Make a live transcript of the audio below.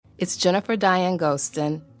It's Jennifer Diane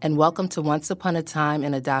Ghostin, and welcome to Once Upon a Time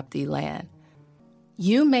in Adoptee Land.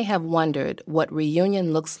 You may have wondered what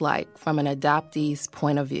reunion looks like from an adoptee's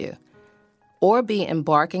point of view, or be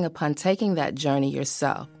embarking upon taking that journey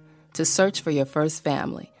yourself to search for your first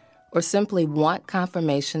family, or simply want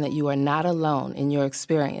confirmation that you are not alone in your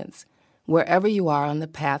experience, wherever you are on the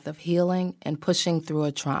path of healing and pushing through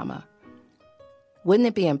a trauma. Wouldn't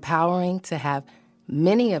it be empowering to have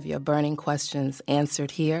many of your burning questions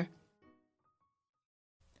answered here?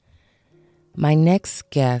 My next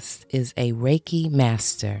guest is a Reiki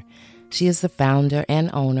master. She is the founder and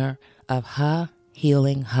owner of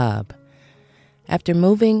Healing Hub. After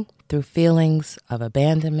moving through feelings of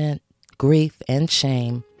abandonment, grief, and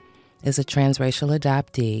shame as a transracial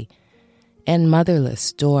adoptee and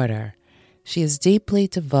motherless daughter, she is deeply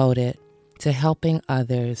devoted to helping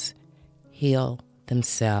others heal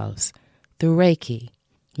themselves through Reiki,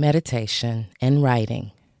 meditation, and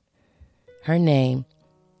writing. Her name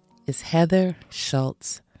is Heather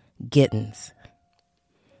Schultz Gittens.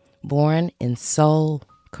 Born in Seoul,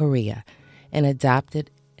 Korea, and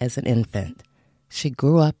adopted as an infant, she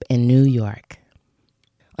grew up in New York.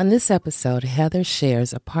 On this episode, Heather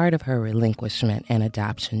shares a part of her relinquishment and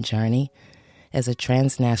adoption journey as a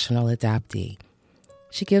transnational adoptee.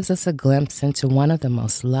 She gives us a glimpse into one of the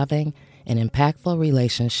most loving and impactful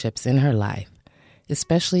relationships in her life,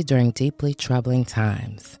 especially during deeply troubling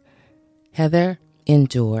times. Heather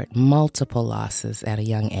endured multiple losses at a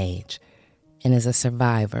young age and is a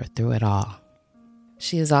survivor through it all.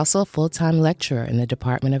 She is also a full-time lecturer in the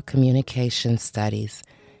Department of Communication Studies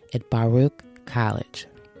at Baruch College.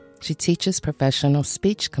 She teaches professional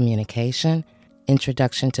speech communication,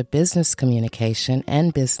 introduction to business communication,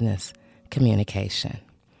 and business communication.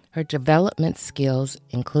 Her development skills,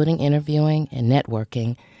 including interviewing and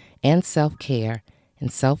networking, and self-care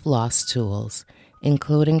and self-loss tools,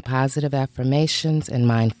 including positive affirmations and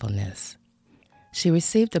mindfulness. She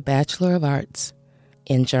received a Bachelor of Arts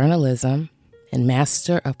in Journalism and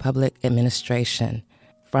Master of Public Administration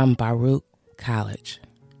from Baruch College.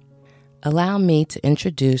 Allow me to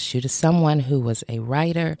introduce you to someone who was a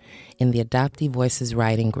writer in the Adoptee Voices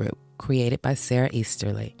writing group created by Sarah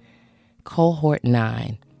Easterly, Cohort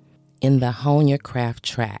 9, in the Hone Your Craft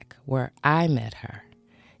track, where I met her.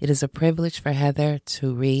 It is a privilege for Heather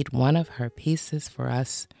to read one of her pieces for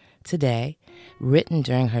us today, written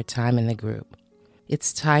during her time in the group.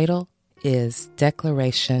 Its title is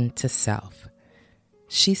Declaration to Self.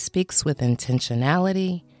 She speaks with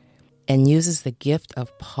intentionality and uses the gift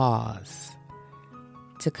of pause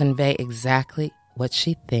to convey exactly what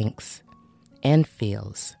she thinks and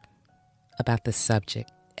feels about the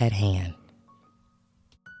subject at hand.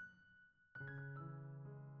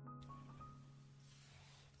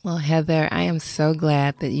 Well, Heather, I am so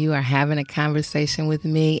glad that you are having a conversation with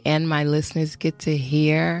me and my listeners get to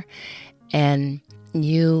hear. And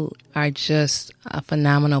you are just a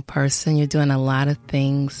phenomenal person. You're doing a lot of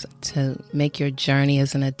things to make your journey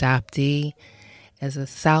as an adoptee, as a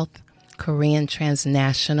South Korean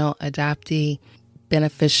transnational adoptee,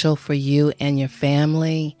 beneficial for you and your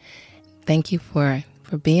family. Thank you for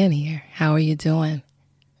being here. How are you doing?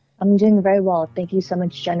 I'm doing very well. Thank you so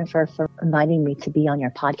much, Jennifer, for inviting me to be on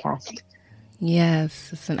your podcast.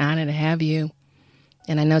 Yes, it's an honor to have you.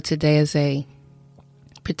 And I know today is a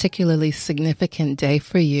particularly significant day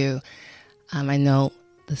for you. I know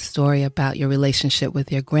the story about your relationship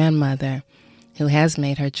with your grandmother, who has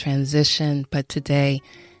made her transition, but today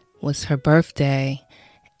was her birthday.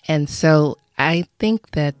 And so I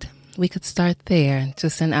think that we could start there,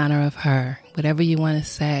 just in honor of her, whatever you want to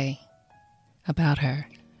say about her.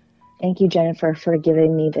 Thank you, Jennifer, for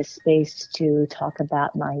giving me the space to talk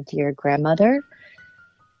about my dear grandmother.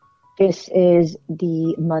 This is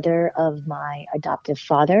the mother of my adoptive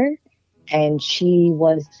father, and she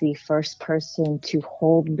was the first person to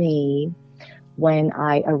hold me when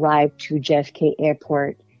I arrived to JFK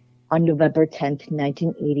Airport on November 10th,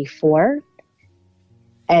 1984.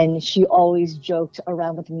 And she always joked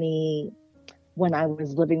around with me when I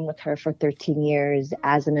was living with her for 13 years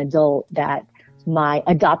as an adult that my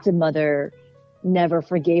adopted mother never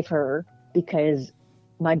forgave her because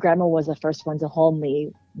my grandma was the first one to hold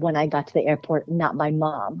me when I got to the airport, not my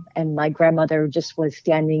mom. And my grandmother just was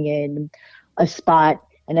standing in a spot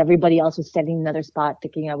and everybody else was standing in another spot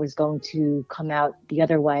thinking I was going to come out the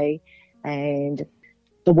other way. And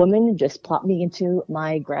the woman just plopped me into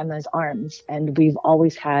my grandma's arms. And we've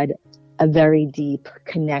always had a very deep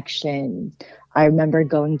connection. I remember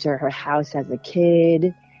going to her house as a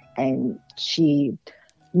kid, and she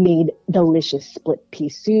made delicious split pea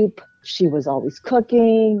soup. She was always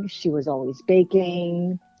cooking. She was always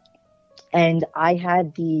baking. And I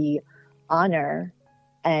had the honor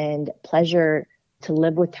and pleasure to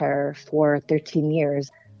live with her for 13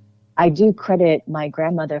 years. I do credit my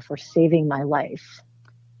grandmother for saving my life.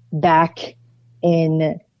 Back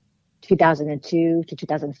in 2002 to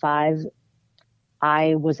 2005,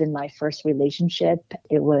 I was in my first relationship.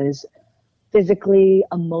 It was physically,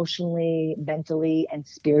 emotionally, mentally, and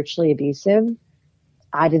spiritually abusive.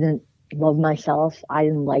 I didn't love myself. I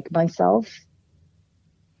didn't like myself.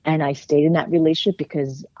 And I stayed in that relationship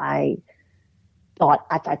because I thought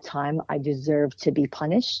at that time I deserved to be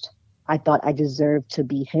punished. I thought I deserved to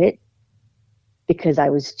be hit because I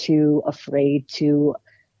was too afraid to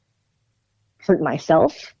hurt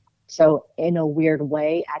myself. So in a weird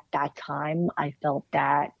way, at that time, I felt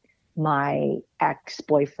that my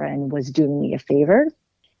ex-boyfriend was doing me a favor.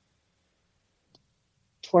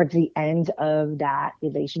 Towards the end of that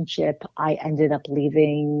relationship, I ended up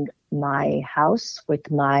leaving my house with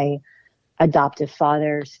my adoptive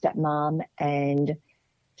father, stepmom, and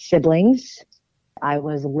siblings. I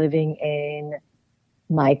was living in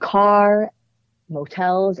my car,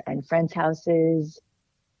 motels, and friends' houses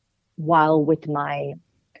while with my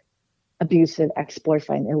abusive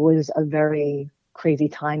ex-boyfriend. It was a very crazy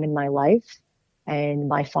time in my life, and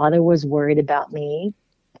my father was worried about me.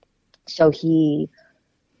 So he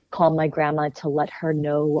called my grandma to let her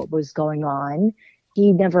know what was going on.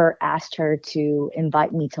 He never asked her to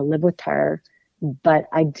invite me to live with her, but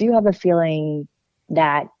I do have a feeling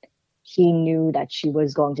that he knew that she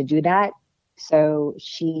was going to do that. So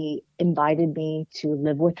she invited me to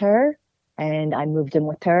live with her, and I moved in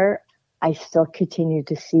with her. I still continued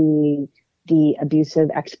to see the abusive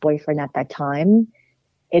ex-boyfriend at that time.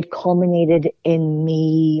 It culminated in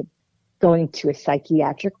me going to a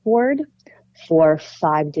psychiatric ward for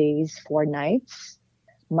 5 days, 4 nights.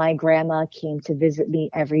 My grandma came to visit me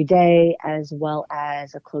every day, as well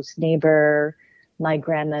as a close neighbor, my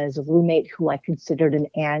grandma's roommate, who I considered an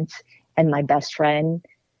aunt, and my best friend.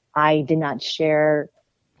 I did not share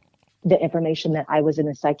the information that I was in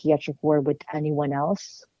a psychiatric ward with anyone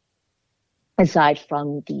else, aside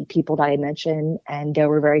from the people that I mentioned. And there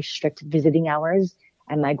were very strict visiting hours,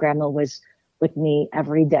 and my grandma was with me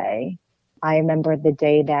every day. I remember the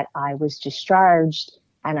day that I was discharged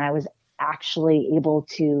and I was actually able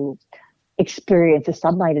to experience the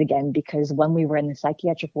sunlight again, because when we were in the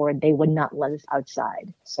psychiatric ward, they would not let us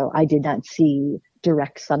outside. So I did not see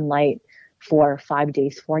direct sunlight for 5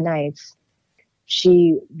 days, 4 nights.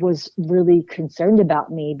 She was really concerned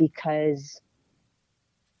about me because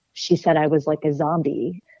she said I was like a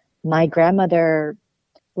zombie. My grandmother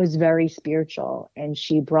was very spiritual, and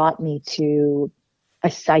she brought me to a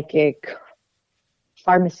psychic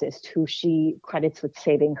pharmacist who she credits with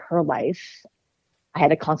saving her life. I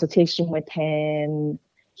had a consultation with him.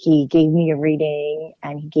 He gave me a reading,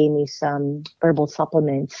 and he gave me some herbal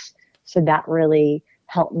supplements. So that really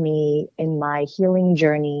helped me in my healing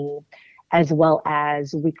journey, as well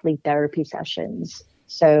as weekly therapy sessions.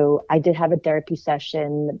 So I did have a therapy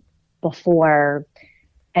session before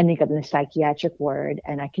ending up in the psychiatric ward,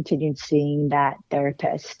 and I continued seeing that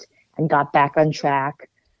therapist and got back on track.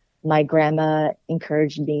 My grandma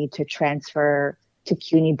encouraged me to transfer to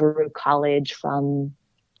CUNY Baruch College from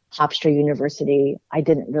Hofstra University. I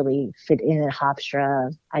didn't really fit in at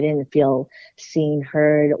Hofstra. I didn't feel seen,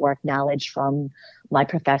 heard, or acknowledged from my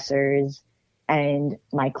professors and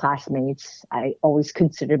my classmates. I always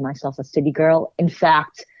considered myself a city girl. In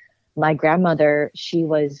fact, my grandmother, she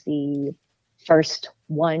was the first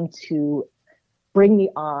one to bring me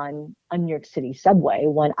on a New York City subway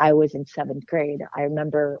when I was in 7th grade. I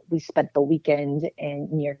remember we spent the weekend in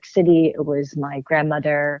New York City. It was my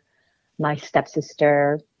grandmother, my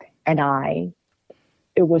stepsister, and I.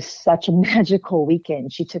 It was such a magical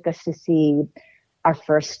weekend. She took us to see our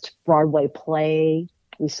first Broadway play.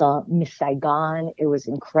 We saw Miss Saigon. It was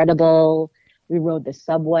incredible. We rode the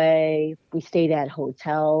subway. We stayed at a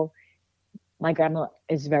hotel. My grandma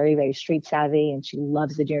is very, very street savvy, and she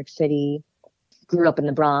loves New York City. Grew up in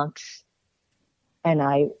the Bronx, and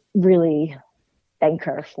I really thank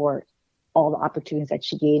her for all the opportunities that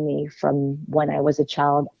she gave me from when I was a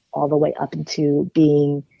child all the way up into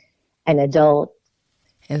being an adult.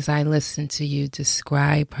 As I listen to you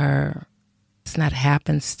describe her, it's not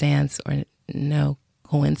happenstance or no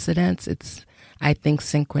coincidence. It's, I think,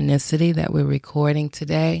 synchronicity that we're recording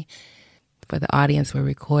today. For the audience, we're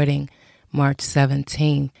recording March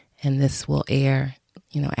 17th, and this will air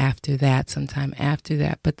after that, sometime after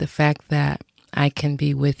that. But the fact that I can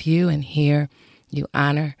be with you and hear you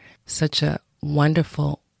honor such a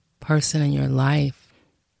wonderful person in your life,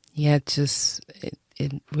 yet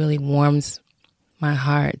it really warms my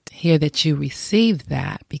heart to hear that you received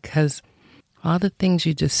that, because all the things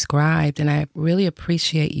you described, and I really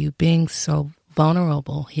appreciate you being so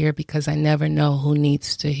vulnerable here because I never know who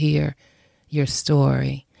needs to hear your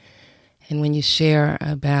story. And when you share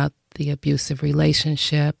about the abusive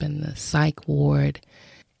relationship and the psych ward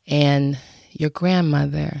and your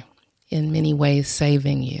grandmother in many ways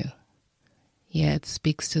saving you, yeah, it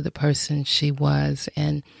speaks to the person she was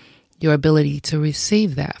and your ability to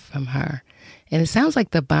receive that from her. And it sounds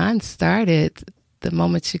like the bond started the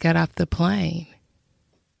moment you got off the plane.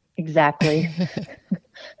 Exactly.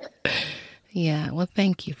 Yeah, well,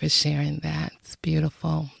 thank you for sharing that. It's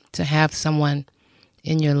beautiful to have someone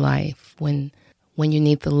in your life when you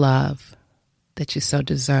need the love that you so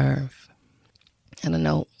deserve. I don't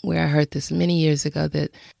know where I heard this many years ago,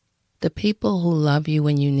 that the people who love you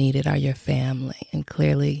when you need it are your family. And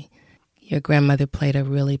clearly, your grandmother played a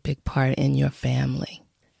really big part in your family.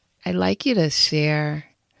 I'd like you to share,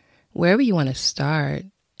 wherever you want to start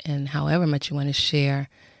and however much you want to share,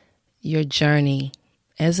 your journey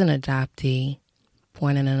as an adoptee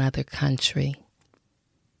born in another country.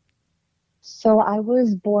 So I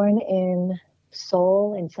was born in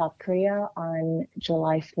Seoul in South Korea on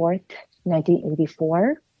July 4th,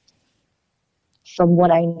 1984. From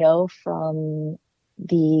what I know from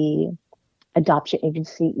the adoption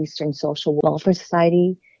agency, Eastern Social Welfare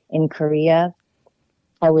Society in Korea,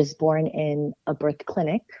 I was born in a birth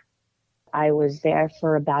clinic. I was there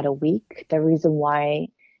for about a week. The reason why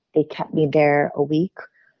they kept me there a week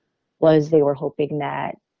was they were hoping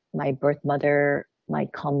that my birth mother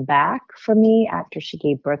might come back for me after she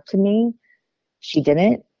gave birth to me. She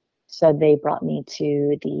didn't. So they brought me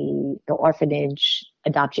to the orphanage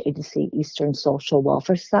adoption agency, Eastern Social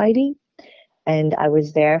Welfare Society. And I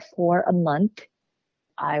was there for a month.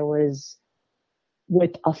 I was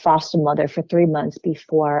with a foster mother for 3 months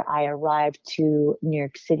before I arrived to New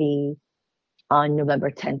York City on November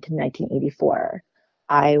 10th, 1984.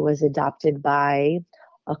 I was adopted by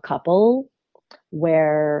a couple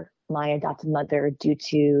where my adopted mother, due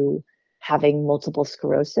to having multiple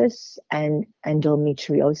sclerosis and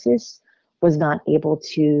endometriosis, was not able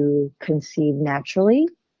to conceive naturally.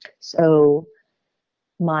 So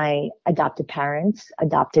my adopted parents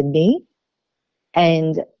adopted me,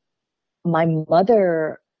 and my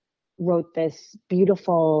mother wrote this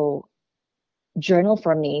beautiful journal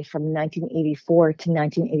for me from 1984 to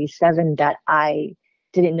 1987 that I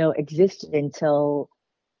didn't know existed until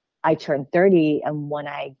I turned 30. And when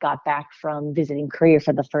I got back from visiting Korea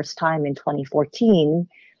for the first time in 2014,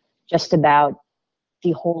 just about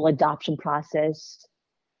the whole adoption process,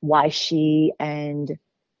 why she and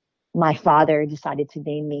my father decided to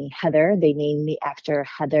name me Heather. They named me after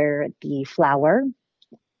Heather the flower.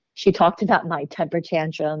 She talked about my temper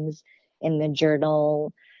tantrums in the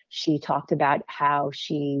journal. She talked about how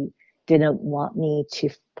she didn't want me to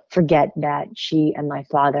forget that she and my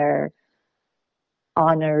father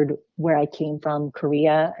honored where I came from,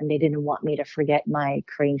 Korea, and they didn't want me to forget my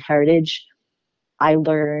Korean heritage. I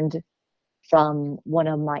learned from one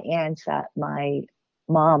of my aunts that my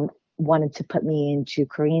mom wanted to put me into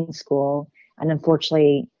Korean school. And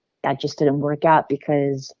unfortunately, that just didn't work out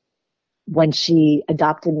because when she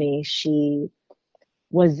adopted me, she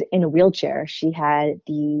was in a wheelchair. She had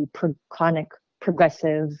the chronic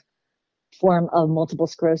progressive form of multiple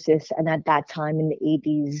sclerosis. And at that time in the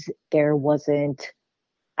 80s, there wasn't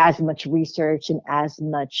as much research and as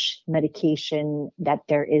much medication that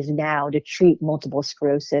there is now to treat multiple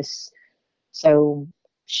sclerosis. So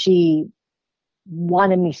she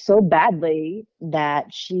wanted me so badly that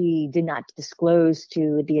she did not disclose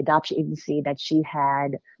to the adoption agency that she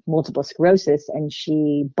had multiple sclerosis, and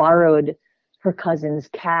she borrowed her cousin's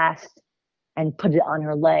cast and put it on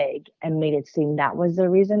her leg and made it seem that was the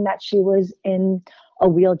reason that she was in a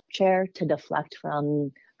wheelchair, to deflect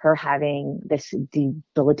from her having this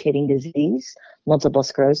debilitating disease, multiple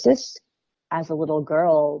sclerosis. As a little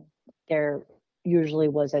girl, there usually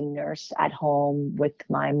was a nurse at home with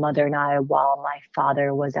my mother and I while my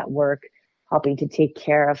father was at work helping to take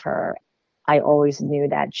care of her. I always knew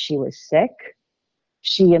that she was sick.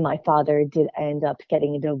 She and my father did end up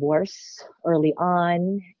getting a divorce early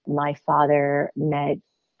on. My father met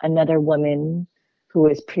another woman who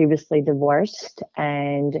was previously divorced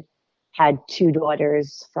and had 2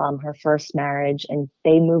 daughters from her first marriage, and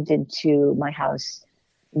they moved into my house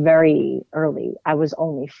very early. I was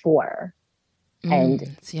only 4. And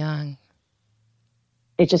it's young.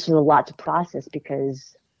 It just was a lot to process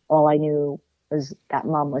because all I knew was that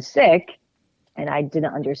mom was sick, and I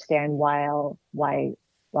didn't understand why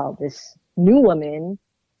this new woman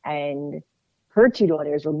and her 2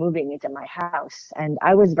 daughters were moving into my house. And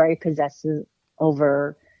I was very possessive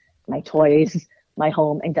over my toys, my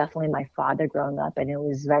home and definitely my father growing up. And it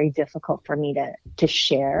was very difficult for me to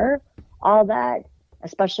share all that,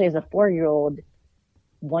 especially as a 4-year-old,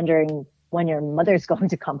 wondering when your mother's going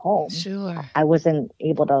to come home. Sure. I wasn't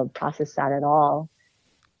able to process that at all.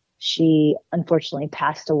 She unfortunately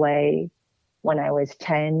passed away when I was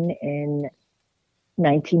 10 in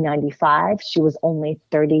 1995. She was only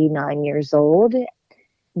 39 years old.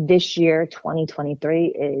 This year, 2023,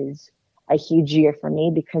 is a huge year for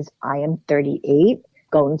me because I am 38,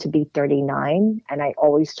 going to be 39. And I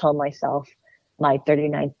always told myself my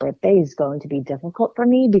 39th birthday is going to be difficult for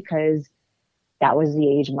me because that was the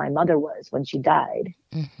age my mother was when she died.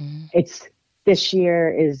 Mm-hmm. This year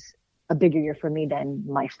is a bigger year for me than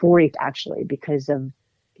my 40th, actually, because of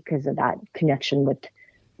that connection with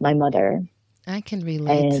my mother. I can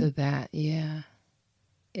relate to that, yeah.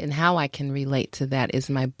 And how I can relate to that is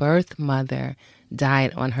my birth mother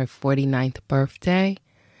died on her 49th birthday.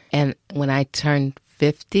 And when I turned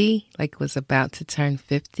 50, like was about to turn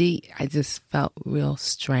 50, I just felt real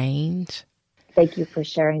strange. Thank you for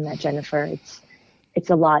sharing that, Jennifer. It's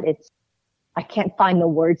a lot. I can't find the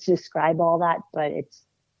words to describe all that, but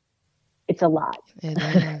it's a lot. It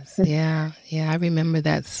is. Yeah. Yeah. I remember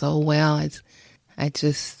that so well. I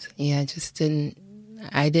didn't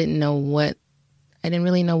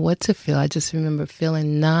really know what to feel. I just remember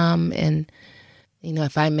feeling numb and,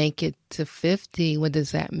 if I make it to 50, what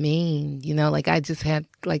does that mean? I just had,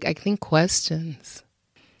 I think questions.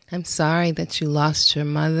 I'm sorry that you lost your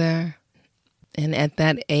mother. And at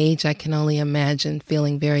that age, I can only imagine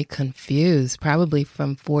feeling very confused, probably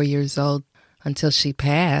from 4 years old until she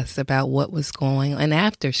passed, about what was going on. And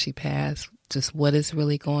after she passed, just what is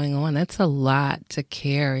really going on. That's a lot to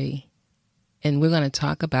carry. And we're going to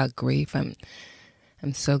talk about grief. I'm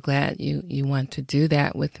so glad you want to do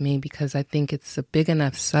that with me because I think it's a big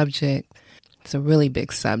enough subject. It's a really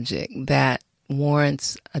big subject that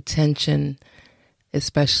warrants attention,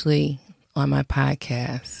 especially on my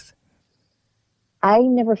podcast. I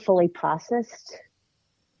never fully processed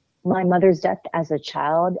my mother's death as a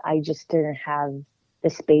child. I just didn't have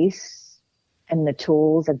the space and the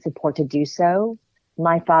tools and support to do so.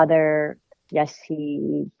 My father, yes,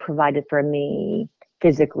 he provided for me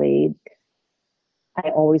physically. I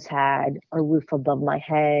always had a roof above my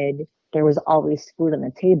head. There was always food on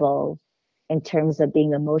the table. In terms of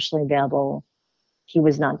being emotionally available, he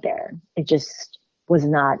was not there. It just was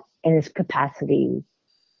not in his capacity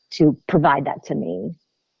to provide that to me.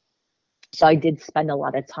 So I did spend a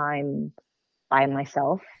lot of time by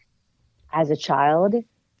myself as a child,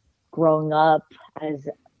 growing up as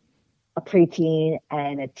a preteen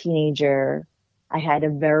and a teenager. I had a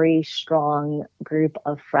very strong group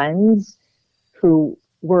of friends who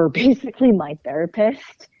were basically my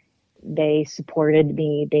therapist. They supported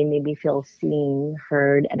me. They made me feel seen,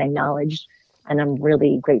 heard, and acknowledged. And I'm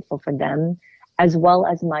really grateful for them, as well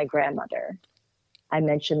as my grandmother. I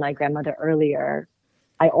mentioned my grandmother earlier.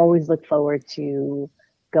 I always look forward to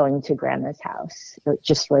going to grandma's house. It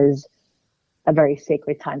just was a very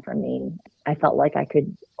sacred time for me. I felt like I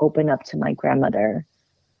could open up to my grandmother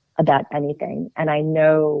about anything. And I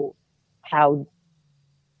know how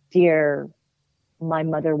dear my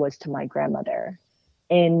mother was to my grandmother.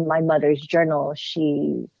 In my mother's journal,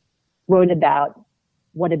 she wrote about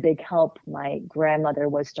what a big help my grandmother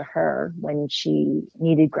was to her when she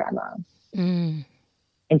needed grandma. In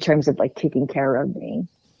terms of taking care of me.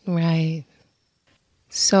 Right.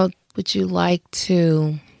 So would you like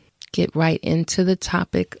to get right into the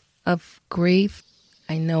topic of grief?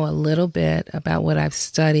 I know a little bit about what I've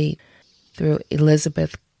studied through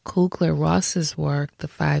Elizabeth Kubler-Ross's work, The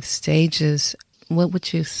 5 Stages. What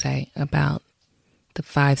would you say about the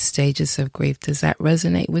 5 stages of grief? Does that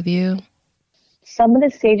resonate with you? Some of the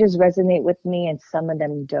stages resonate with me and some of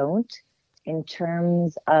them don't. In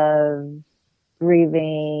terms of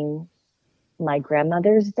grieving my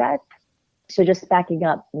grandmother's death. So just backing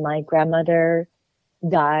up, my grandmother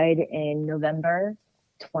died in November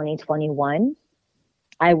 2021.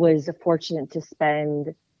 I was fortunate to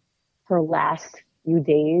spend her last few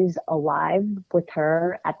days alive with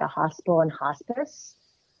her at the hospital and hospice.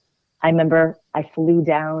 I remember I flew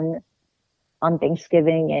down on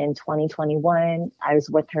Thanksgiving in 2021. I was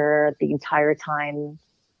with her the entire time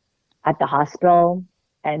at the hospital.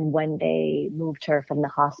 And when they moved her from the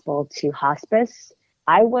hospital to hospice,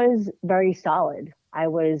 I was very solid. I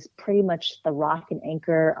was pretty much the rock and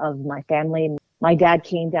anchor of my family. My dad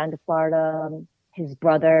came down to Florida, his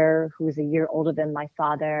brother, who was a year older than my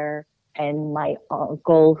father, and my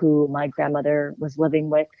uncle, who my grandmother was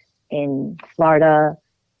living with in Florida.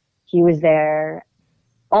 He was there,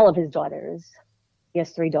 all of his daughters. He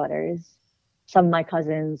has 3 daughters. some of my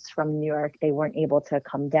cousins from New York, they weren't able to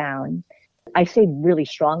come down. I stayed really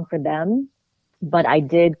strong for them, but I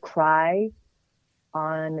did cry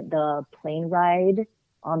on the plane ride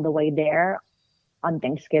on the way there on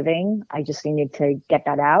Thanksgiving. I just needed to get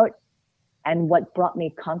that out. And what brought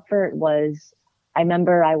me comfort was I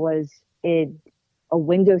remember I was in a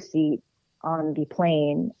window seat on the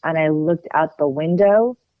plane and I looked out the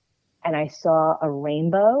window and I saw a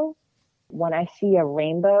rainbow. When I see a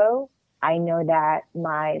rainbow, I know that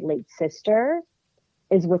my late sister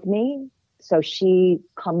is with me. So she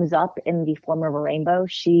comes up in the form of a rainbow.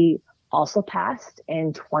 She also passed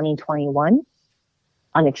in 2021.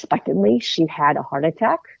 Unexpectedly, she had a heart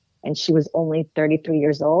attack and she was only 33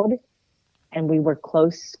 years old. And we were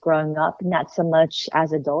close growing up, not so much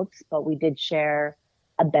as adults, but we did share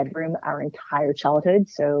a bedroom our entire childhood.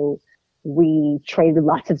 So we traded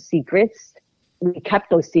lots of secrets. We kept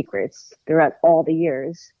those secrets throughout all the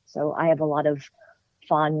years. So I have a lot of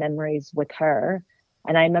fond memories with her.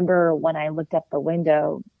 And I remember when I looked up the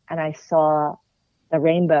window and I saw the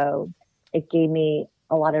rainbow, it gave me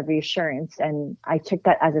a lot of reassurance. And I took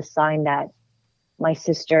that as a sign that my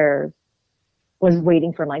sister was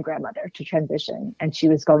waiting for my grandmother to transition and she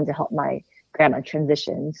was going to help my grandma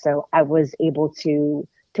transition. So I was able to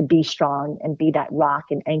be strong and be that rock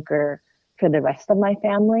and anchor for the rest of my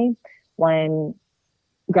family. When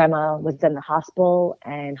grandma was in the hospital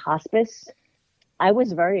and hospice, I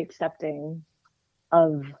was very accepting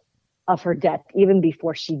of her death, even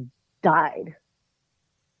before she died.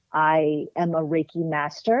 I am a Reiki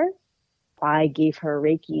master. I gave her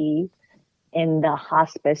Reiki in the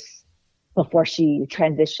hospice before she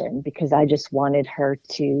transitioned because I just wanted her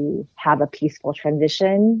to have a peaceful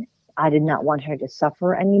transition. I did not want her to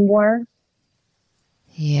suffer anymore.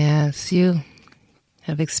 Yes, you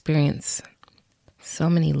have experienced so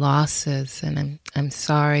many losses, and I'm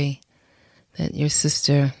sorry that your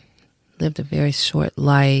sister lived a very short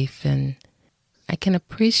life, and I can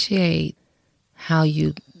appreciate how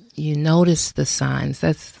you notice the signs.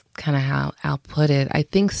 That's kind of how I'll put it. I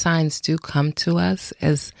think signs do come to us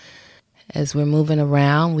as we're moving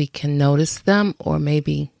around. We can notice them or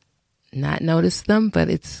maybe not notice them, but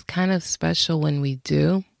it's kind of special when we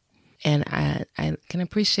do. And I can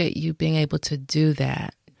appreciate you being able to do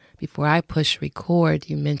that. Before I push record,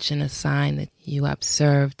 you mentioned a sign that you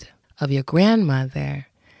observed of your grandmother.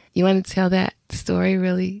 You want to tell that story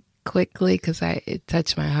really quickly? Because it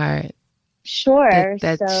touched my heart. Sure.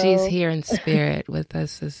 That she's here in spirit with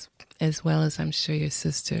us as well as I'm sure your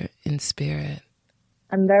sister in spirit.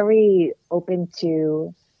 I'm very open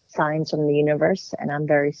to signs from the universe and I'm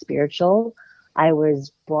very spiritual. I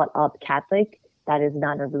was brought up Catholic. That is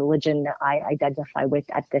not a religion that I identify with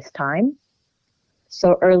at this time.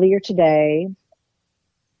 So earlier today,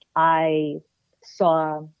 I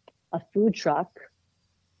saw a food truck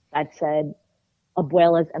that said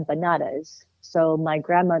Abuela's Empanadas. So my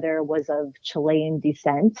grandmother was of Chilean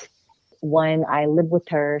descent. When I lived with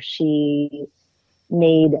her, she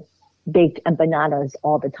made baked empanadas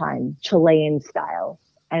all the time, Chilean style.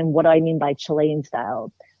 And what I mean by Chilean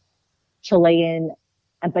style, Chilean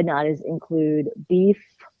empanadas include beef,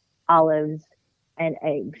 olives, and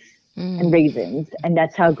eggs and raisins. And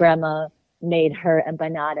that's how grandma made her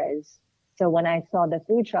empanadas. So when I saw the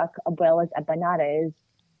food truck, Abuela's Empanadas,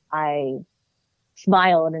 I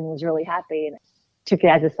smiled and was really happy and took it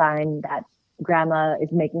as a sign that grandma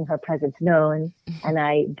is making her presence known. And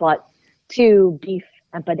I bought 2 beef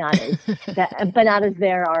empanadas. The empanadas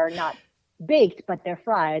there are not baked, but they're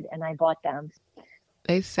fried, and I bought them.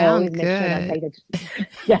 They sound good.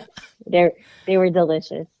 Yes, they were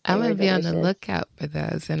delicious. I'm going to be on the lookout for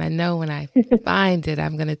those. And I know when I find it,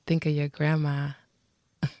 I'm going to think of your grandma.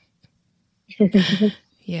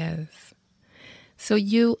 Yes. So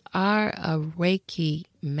you are a Reiki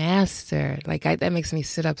master. That makes me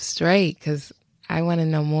sit up straight because I want to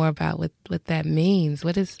know more about what that means.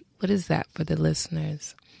 What is that for the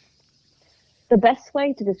listeners? The best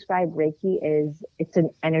way to describe Reiki is it's an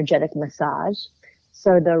energetic massage.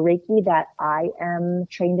 So the Reiki that I am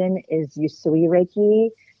trained in is Usui Reiki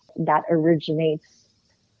that originates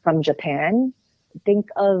from Japan. Think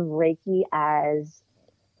of Reiki as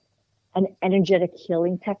an energetic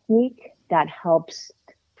healing technique that helps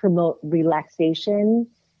promote relaxation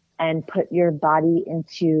and put your body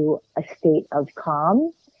into a state of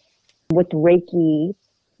calm. With Reiki,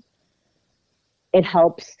 it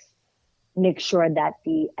helps make sure that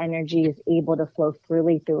the energy is able to flow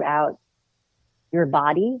freely throughout your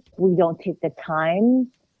body. We don't take the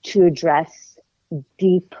time to address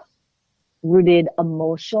deep rooted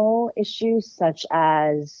emotional issues such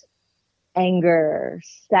as anger,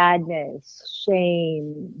 sadness,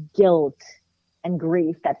 shame, guilt, and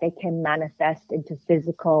grief that they can manifest into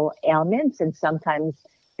physical ailments and sometimes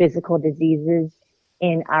physical diseases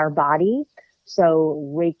in our body.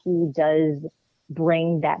 So Reiki does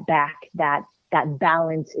bring that back, that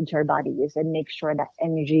balance into our bodies and make sure that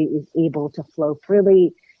energy is able to flow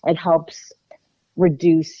freely. It helps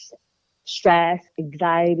reduce stress,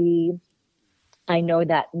 anxiety. I know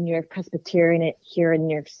that New York Presbyterian here in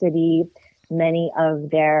New York City, many of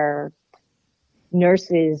their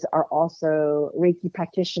nurses are also Reiki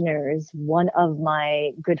practitioners. One of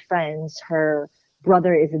my good friends, her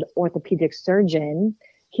brother is an orthopedic surgeon.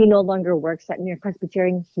 He no longer works at New York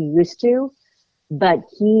Presbyterian. He used to, but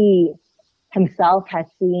he himself has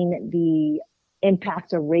seen the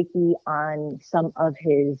impact of Reiki on some of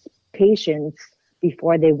his patients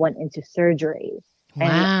before they went into surgery.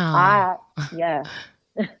 Wow. Yeah.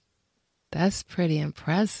 That's pretty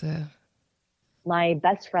impressive. My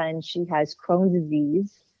best friend, she has Crohn's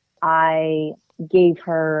disease. I gave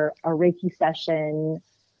her a Reiki session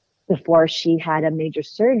before she had a major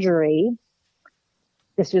surgery.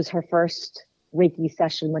 This was her first Reiki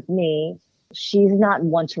session with me. She's not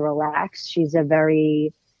one to relax. She's a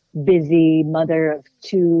very busy mother of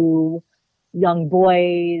 2 young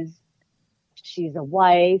boys. She's a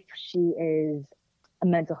wife. She is a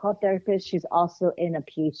mental health therapist. She's also in a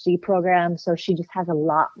PhD program. So she just has a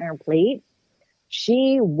lot on her plate.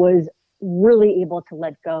 She was really able to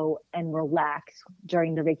let go and relax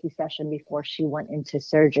during the Reiki session before she went into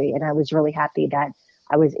surgery. And I was really happy that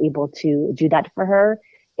I was able to do that for her.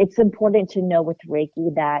 It's important to know with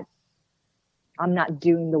Reiki that I'm not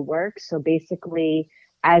doing the work. So basically,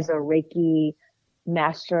 as a Reiki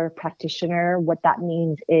master practitioner, what that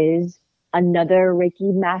means is another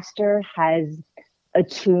Reiki master has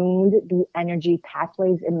attuned the energy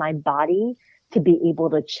pathways in my body to be able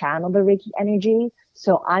to channel the Reiki energy.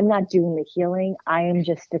 So I'm not doing the healing. I am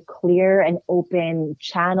just a clear and open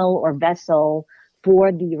channel or vessel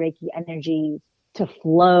for the Reiki energy to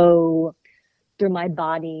flow through my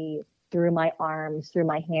body, through my arms, through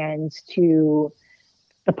my hands to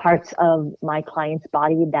the parts of my client's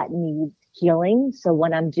body that need healing. So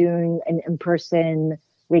when I'm doing an in-person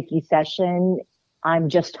Reiki session, I'm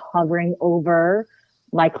just hovering over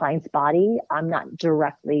my client's body. I'm not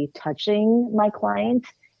directly touching my client.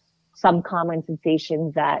 Some common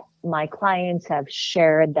sensations that my clients have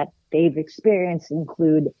shared that they've experienced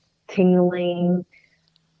include tingling.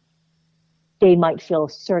 They might feel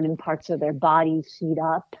certain parts of their body heat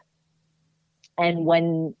up. And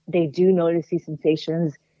when they do notice these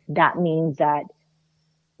sensations, that means that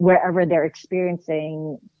wherever they're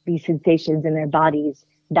experiencing these sensations in their bodies,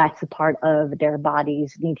 that's a part of their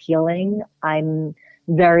bodies need healing. I'm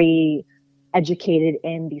very educated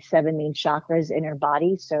in the 7 main chakras in our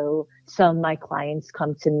body. So some of my clients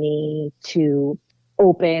come to me to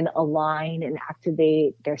open, align, and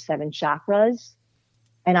activate their 7 chakras.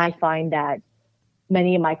 And I find that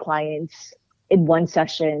many of my clients in one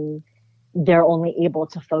session, they're only able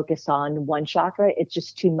to focus on one chakra. It's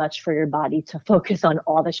just too much for your body to focus on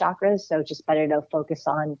all the chakras. So it's just better to focus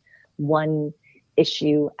on one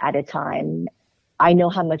issue at a time. I know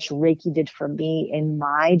how much Reiki did for me in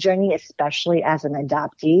my journey, especially as an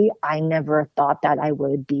adoptee. I never thought that I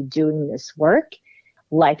would be doing this work.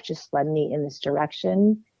 Life just led me in this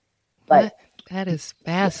direction. But that is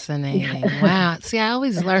fascinating. Wow. See, I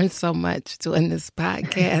always learn so much doing this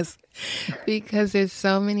podcast because there's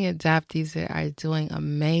so many adoptees that are doing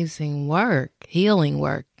amazing work, healing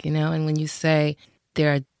work, and when you say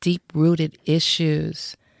there are deep-rooted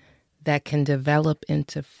issues that can develop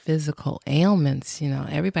into physical ailments,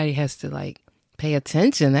 everybody has to pay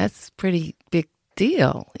attention. That's a pretty big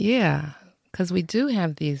deal. Yeah. Because we do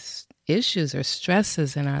have these issues or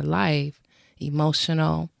stresses in our life,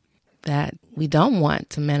 emotional, that we don't want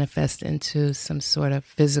to manifest into some sort of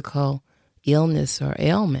physical illness or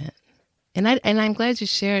ailment. And I'm glad you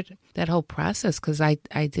shared that whole process because I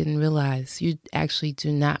didn't realize you actually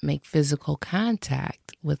do not make physical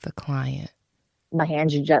contact with the client. My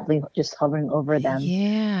hands are gently just hovering over them.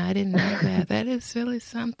 Yeah, I didn't know that. That is really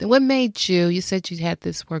something. What made you said you had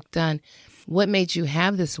this work done. What made you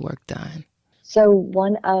have this work done? So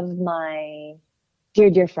one of my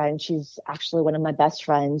dear friends, she's actually one of my best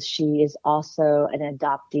friends. She is also an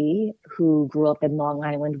adoptee who grew up in Long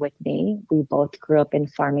Island with me. We both grew up in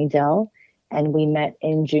Farmingdale and we met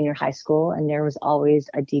in junior high school and there was always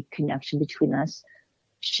a deep connection between us.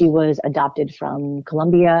 She was adopted from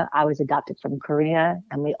Colombia. I was adopted from Korea.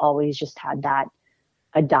 And we always just had that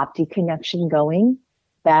adoptee connection going.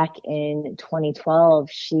 Back in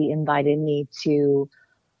 2012, she invited me to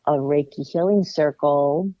a Reiki healing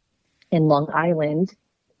circle in Long Island.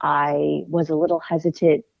 I was a little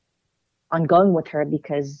hesitant on going with her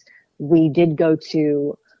because we did go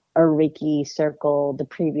to a Reiki circle the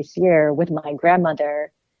previous year with my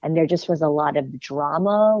grandmother, and there just was a lot of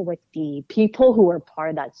drama with the people who were part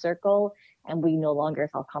of that circle, and we no longer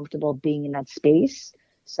felt comfortable being in that space.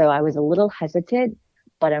 So I was a little hesitant,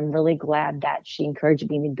 but I'm really glad that she encouraged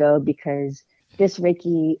me to go because this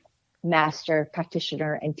Reiki master,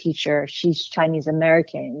 practitioner, and teacher, she's Chinese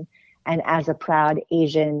American. And as a proud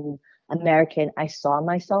Asian American, I saw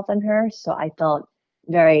myself in her. So I felt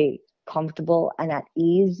very comfortable and at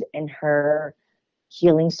ease in her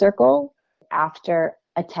healing circle. After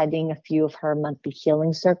attending a few of her monthly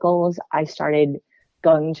healing circles, I started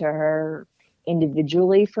going to her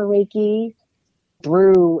individually for Reiki.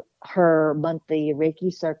 Through her monthly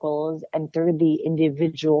Reiki circles and through the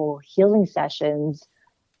individual healing sessions,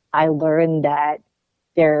 I learned that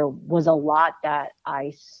there was a lot that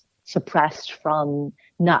I suppressed from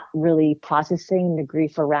not really processing the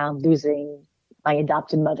grief around losing my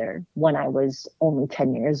adopted mother when I was only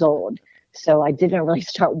 10 years old. So I didn't really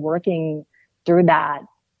start working through that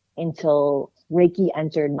until Reiki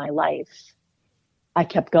entered my life. I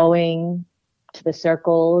kept going to the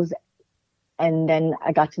circles, and then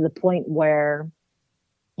I got to the point where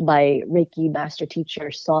my Reiki master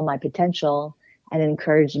teacher saw my potential and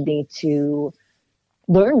encouraged me to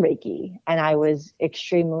learn Reiki. And I was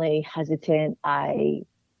extremely hesitant. I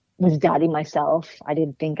was doubting myself. I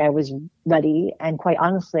didn't think I was ready. And quite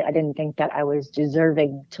honestly, I didn't think that I was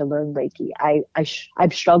deserving to learn Reiki.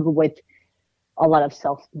 I've struggled with a lot of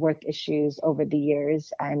self-worth issues over the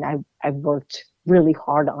years, and I've worked really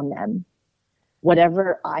hard on them.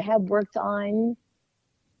 Whatever I have worked on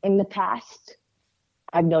in the past,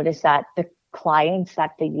 I've noticed that the clients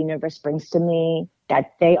that the universe brings to me,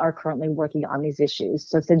 that they are currently working on these issues.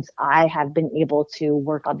 So since I have been able to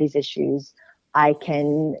work on these issues, I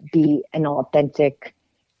can be an authentic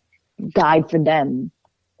guide for them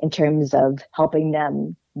in terms of helping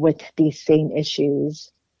them with these same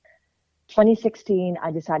issues. 2016,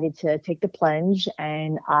 I decided to take the plunge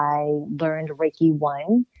and I learned Reiki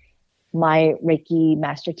 1. My Reiki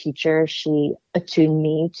master teacher, she attuned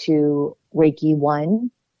me to Reiki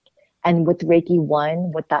 1. And with Reiki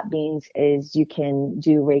 1, what that means is you can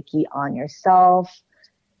do Reiki on yourself,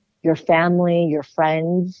 your family, your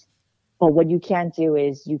friends. But what you can't do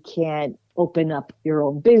is you can't open up your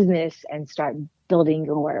own business and start building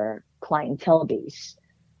your clientele base.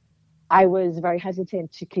 I was very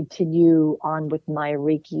hesitant to continue on with my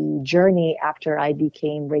Reiki journey after I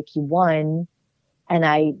became Reiki 1. And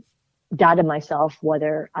I doubted myself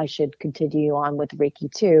whether I should continue on with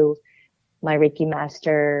Reiki 2. My Reiki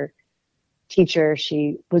master teacher,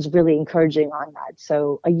 she was really encouraging on that.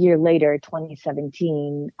 So a year later,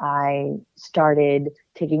 2017, I started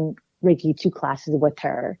taking Reiki 2 classes with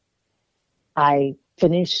her. I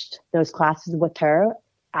finished those classes with her.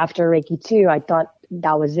 After Reiki 2, I thought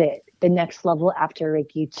that was it. The next level after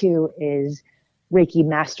Reiki 2 is Reiki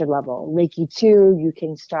master level. Reiki 2, you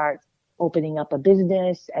can start opening up a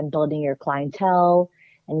business and building your clientele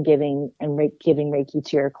and giving Reiki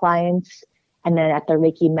to your clients. And then at the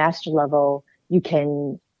Reiki master level, you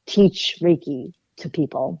can teach Reiki to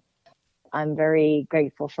people. I'm very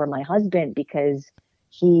grateful for my husband because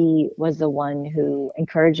he was the one who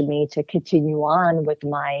encouraged me to continue on with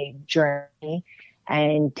my journey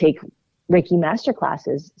and take Reiki master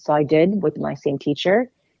classes. So I did with my same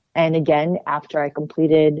teacher. And again, after I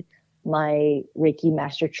completed my Reiki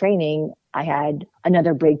master training, I had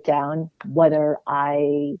another breakdown whether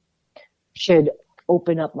I should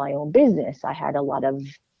open up my own business. I had a lot of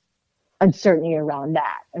uncertainty around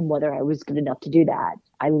that and whether I was good enough to do that.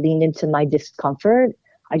 I leaned into my discomfort.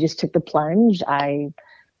 I just took the plunge. I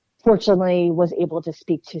fortunately was able to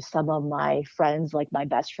speak to some of my friends, like my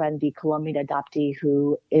best friend, the Colombian adoptee,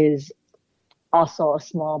 who is also a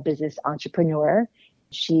small business entrepreneur.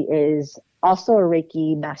 She is also a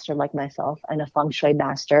Reiki master like myself and a feng shui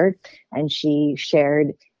master. And she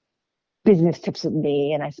shared business tips with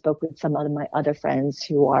me. And I spoke with some of my other friends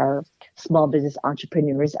who are small business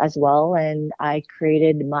entrepreneurs as well. And I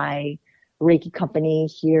created my Reiki company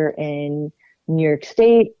here in New York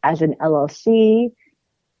State as an LLC.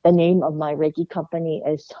 The name of my Reiki company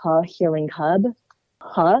is Ha Healing Hub.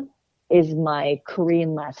 Ha is my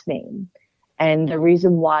Korean last name. And the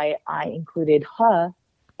reason why I included Ha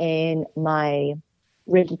in my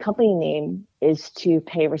Reiki company name is to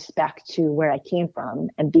pay respect to where I came from,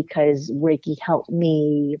 and because Reiki helped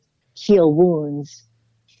me heal wounds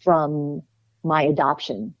from my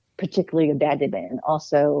adoption, particularly abandonment, and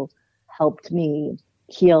also helped me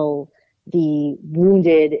heal the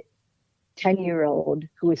wounded 10-year-old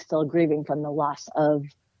who is still grieving from the loss of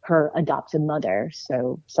her adopted mother.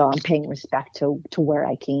 So I'm paying respect to where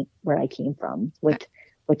I came from with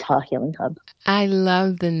Ta Healing Hub. I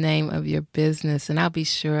love the name of your business, and I'll be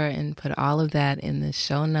sure and put all of that in the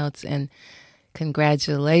show notes. And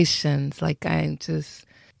congratulations. Like, I'm just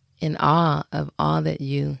in awe of all that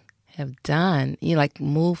you have done. You like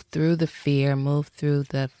move through the fear, move through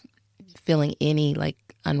the feeling any like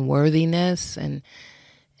unworthiness and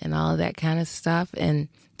all of that kind of stuff. And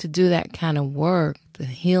to do that kind of work, the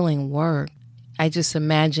healing work, I just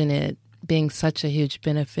imagine it being such a huge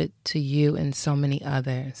benefit to you and so many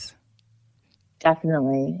others.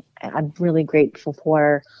 Definitely. I'm really grateful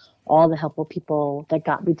for all the helpful people that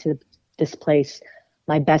got me to this place.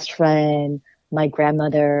 My best friend, my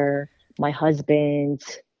grandmother, my husband,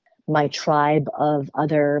 my tribe of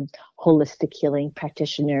other holistic healing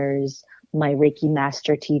practitioners, my Reiki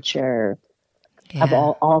master teacher, have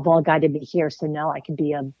all guided me here. So now I can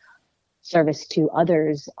be of service to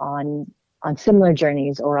others on similar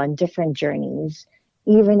journeys or on different journeys.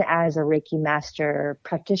 Even as a Reiki master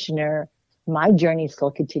practitioner, my journey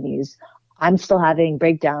still continues. I'm still having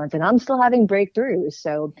breakdowns and I'm still having breakthroughs.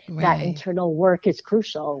 So that internal work is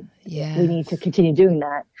crucial. Yeah, we need to continue doing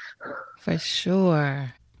that. For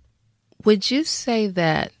sure. Would you say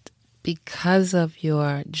that because of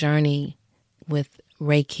your journey with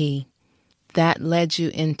Reiki, that led you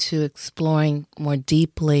into exploring more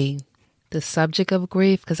deeply the subject of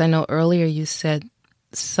grief? Because I know earlier you said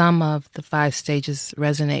some of the 5 stages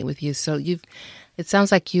resonate with you. So it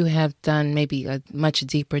sounds like you have done maybe a much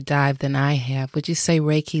deeper dive than I have. Would you say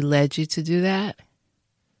Reiki led you to do that?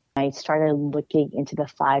 I started looking into the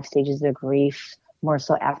 5 stages of grief more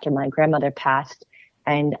so after my grandmother passed.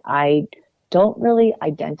 And I don't really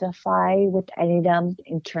identify with any of them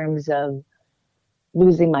in terms of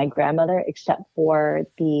losing my grandmother, except for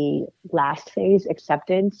the last phase,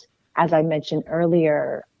 acceptance. As I mentioned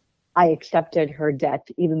earlier, I accepted her death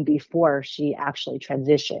even before she actually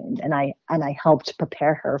transitioned, and I helped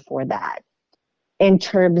prepare her for that. In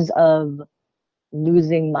terms of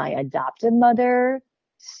losing my adopted mother,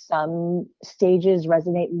 some stages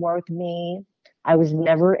resonate more with me. I was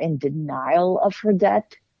never in denial of her death,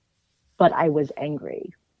 but I was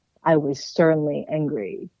angry. I was certainly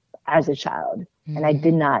angry as a child, and I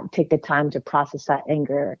did not take the time to process that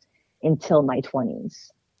anger until my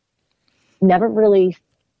 20s. Never really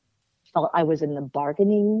felt I was in the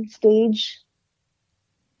bargaining stage.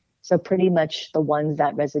 So pretty much the ones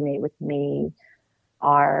that resonate with me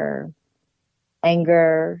are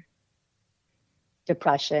anger,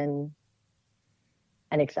 depression,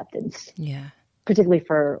 and acceptance. Yeah. Particularly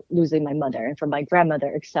for losing my mother, and for my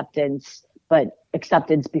grandmother, acceptance, but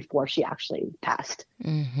acceptance before she actually passed.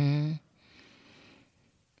 Mm-hmm.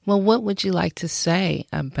 Well, what would you like to say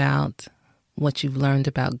about what you've learned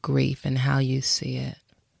about grief and how you see it?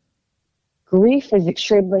 Grief is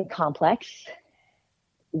extremely complex.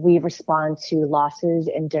 We respond to losses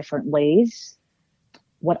in different ways.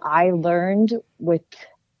 What I learned with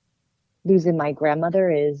losing my grandmother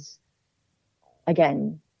is,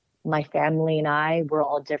 again, my family and I, we're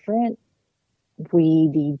all different. We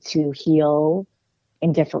need to heal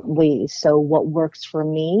in different ways. So what works for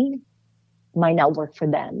me might not work for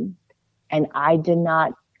them. And I did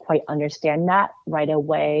not quite understand that right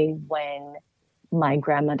away when my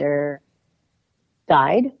grandmother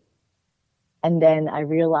died. And then I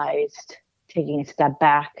realized, taking a step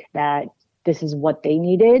back, that this is what they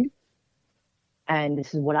needed and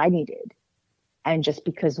this is what I needed. And just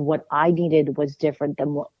because what I needed was different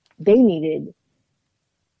than what they needed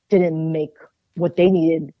didn't make what they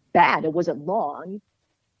needed bad. It wasn't wrong.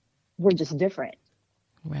 We're just different.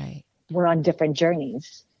 Right. We're on different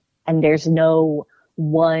journeys. And there's no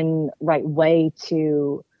one right way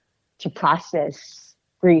to process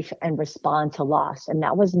grief and respond to loss. And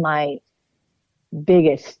that was my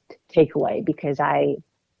biggest takeaway, because I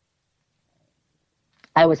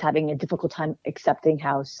was having a difficult time accepting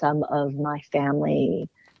how some of my family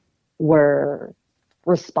were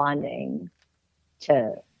responding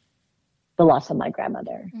to the loss of my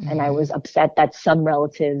grandmother. Mm-hmm. And I was upset that some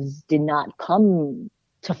relatives did not come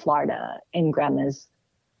to Florida in Grandma's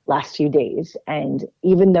last few days. And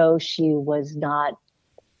even though she was not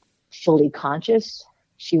fully conscious,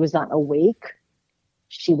 she was not awake,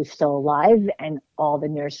 she was still alive. And all the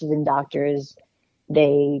nurses and doctors,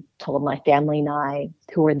 they told my family and I,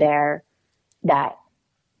 who were there, that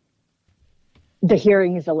the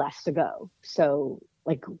hearing is the last to go. So,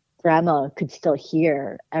 like, Grandma could still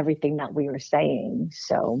hear everything that we were saying.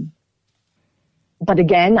 So, but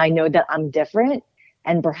again, I know that I'm different,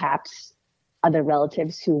 and perhaps other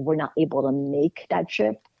relatives who were not able to make that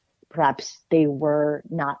trip, perhaps they were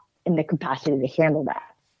not in the capacity to handle that.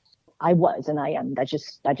 I was and I am. That's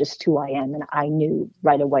just who I am. And I knew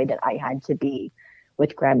right away that I had to be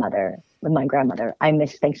with my grandmother. I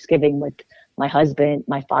missed Thanksgiving with my husband,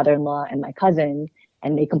 my father-in-law, and my cousin,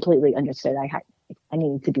 and they completely understood I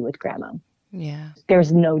needed to be with grandma. Yeah.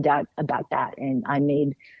 There's no doubt about that. And I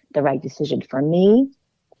made the right decision for me.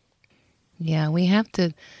 Yeah, we have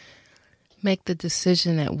to make the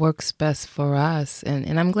decision that works best for us.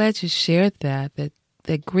 And I'm glad you shared that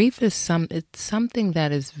grief is it's something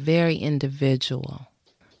that is very individual.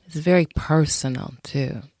 It's very personal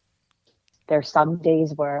too. There's some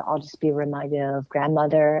days where I'll just be reminded of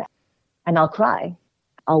grandmother and I'll cry.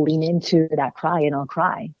 I'll lean into that cry and I'll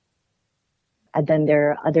cry. And then there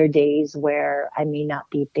are other days where I may not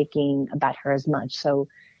be thinking about her as much. So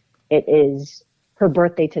it is her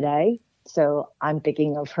birthday today. So I'm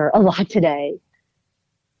thinking of her a lot today.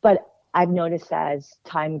 But I've noticed as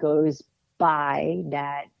time goes by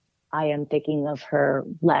that I am thinking of her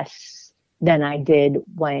less than I did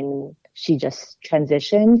when she just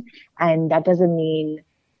transitioned. And that doesn't mean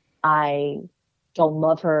I don't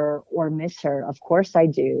love her or miss her. Of course I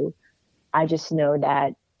do. I just know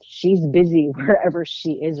that she's busy wherever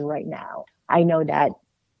she is right now. I know that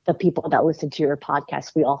the people that listen to your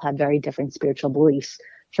podcast, we all have very different spiritual beliefs.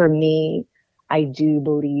 For me, I do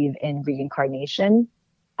believe in reincarnation.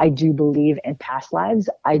 I do believe in past lives.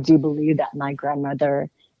 I do believe that my grandmother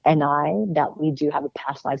and that we do have a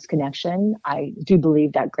past lives connection. I do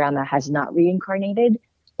believe that grandma has not reincarnated.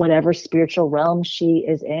 Whatever spiritual realm she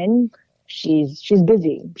is in, she's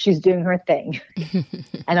busy. She's doing her thing.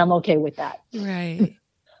 And I'm okay with that. Right.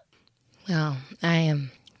 Well, I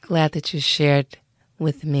am glad that you shared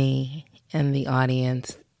with me and the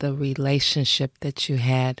audience the relationship that you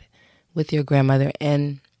had with your grandmother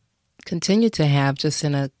and continue to have, just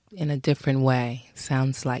in a different way,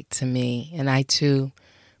 sounds like to me. And I too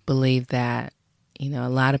believe that, a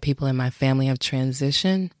lot of people in my family have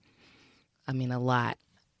transitioned. I mean, a lot.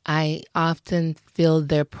 I often feel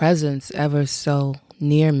their presence ever so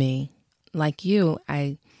near me. Like you,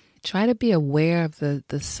 I try to be aware of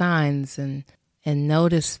the signs and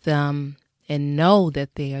notice them and know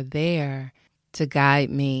that they are there to guide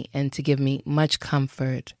me and to give me much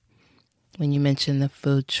comfort. When you mentioned the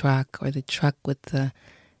food truck or the truck with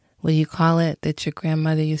what do you call it, that your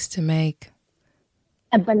grandmother used to make?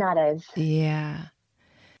 Empanadas. Yeah.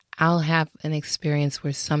 I'll have an experience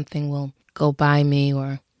where something will go by me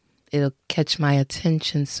or it'll catch my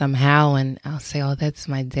attention somehow and I'll say, oh, that's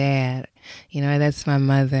my dad, that's my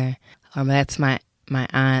mother, or that's my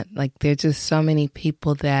aunt. Like, there are just so many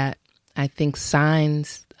people that I think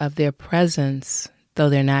signs of their presence, though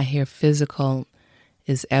they're not here physical,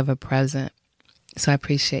 is ever present. So I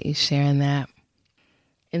appreciate you sharing that.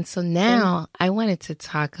 And so now I wanted to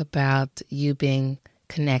talk about you being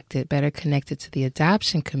better connected to the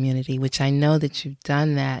adoption community, which I know that you've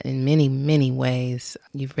done that in many, many ways.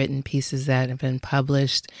 You've written pieces that have been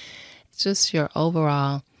published. It's just your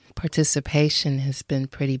overall participation has been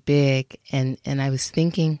pretty big. And I was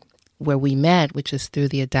thinking where we met, which is through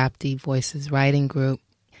the Adoptee Voices Writing Group,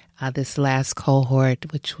 this last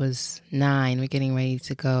cohort, which was 9. We're getting ready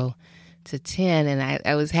to go to 10. And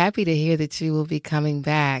I was happy to hear that you will be coming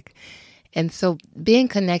back. And so being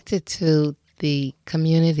connected to the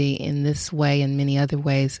community in this way and many other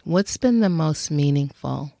ways, what's been the most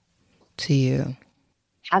meaningful to you?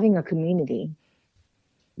 Having a community,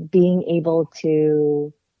 being able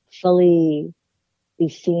to fully be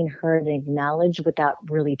seen, heard, and acknowledged without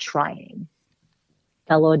really trying.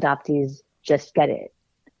 Fellow adoptees just get it.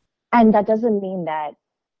 And that doesn't mean that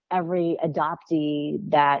every adoptee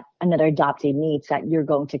that another adoptee meets that you're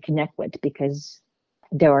going to connect with, because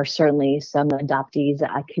there are certainly some adoptees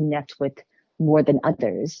that I connect with more than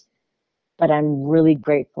others. But I'm really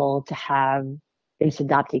grateful to have this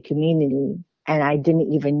adoptee community. And I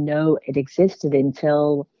didn't even know it existed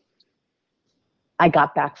until I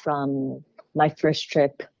got back from my first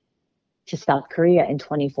trip to South Korea in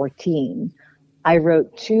 2014. I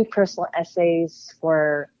wrote 2 personal essays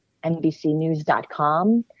for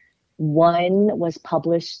NBCnews.com. One was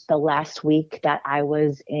published the last week that I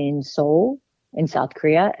was in Seoul, in South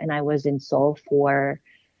Korea, and I was in Seoul for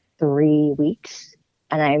 3 weeks.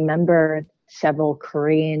 And I remember several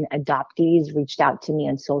Korean adoptees reached out to me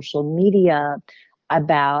on social media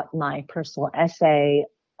about my personal essay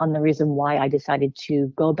on the reason why I decided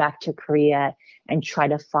to go back to Korea and try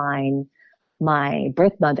to find my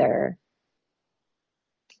birth mother.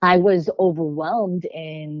 I was overwhelmed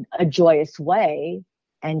in a joyous way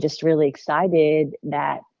and just really excited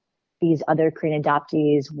that these other Korean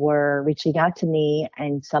adoptees were reaching out to me,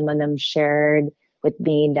 and some of them shared with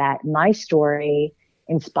me that my story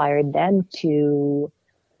inspired them to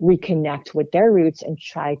reconnect with their roots and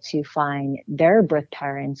try to find their birth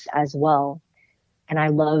parents as well. And I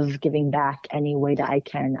love giving back any way that I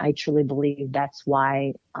can. I truly believe that's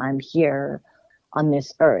why I'm here on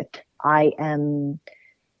this earth. I am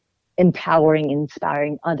empowering,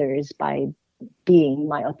 inspiring others by being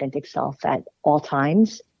my authentic self at all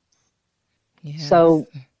times. Yes. So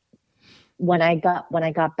when I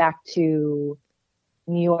got back to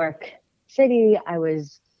New York City, I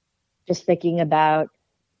was just thinking about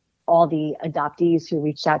all the adoptees who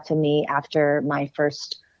reached out to me after my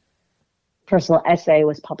first personal essay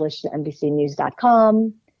was published at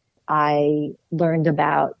NBCnews.com. I learned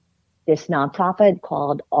about this nonprofit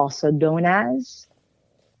called Also Known As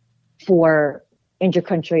for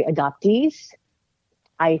intercountry adoptees.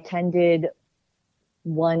 I attended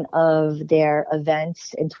one of their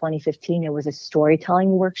events in 2015. It was a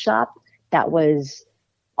storytelling workshop that was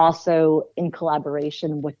also in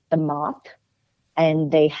collaboration with the MOP.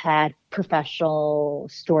 And they had professional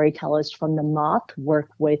storytellers from the MOP work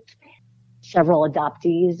with several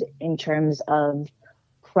adoptees in terms of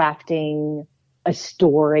crafting a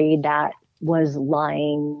story that was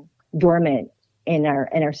lying dormant in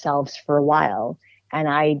ourselves for a while. And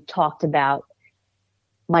I talked about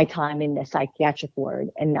my time in the psychiatric ward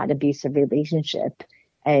and that abusive relationship.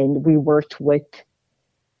 And we worked with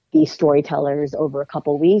the storytellers over a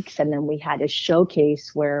couple weeks. And then we had a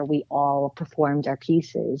showcase where we all performed our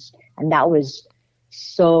pieces. And that was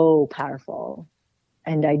so powerful.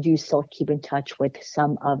 And I do still keep in touch with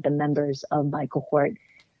some of the members of my cohort.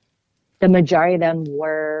 The majority of them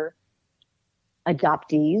were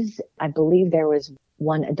adoptees. I believe there was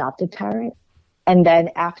one adopted parent. And then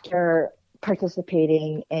after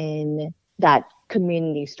participating in that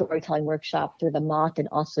community storytelling workshop through the MOTH and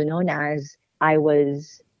Also Known As, I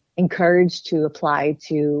was encouraged to apply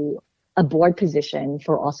to a board position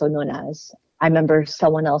for Also Known As. I remember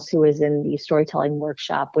someone else who was in the storytelling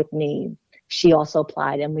workshop with me. She also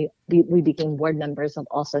applied, and we became board members of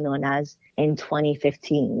Also Known As in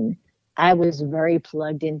 2015. I was very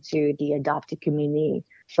plugged into the adopted community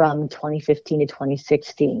from 2015 to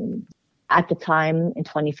 2016. At the time in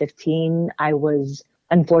 2015, I was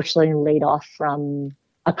unfortunately laid off from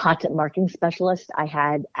a content marketing specialist I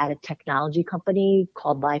had at a technology company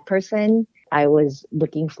called LivePerson. I was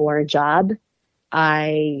looking for a job.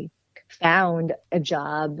 I found a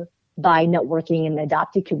job by networking in the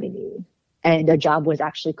adopted community. And the job was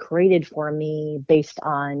actually created for me based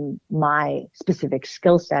on my specific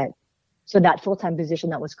skill set. So that full-time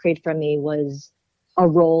position that was created for me was a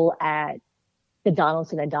role at the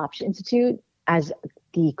Donaldson Adoption Institute as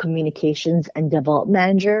the communications and development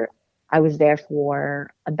manager. I was there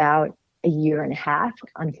for about a year and a half.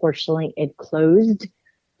 Unfortunately, it closed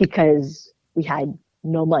because we had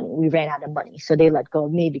no money. We ran out of money. So they let go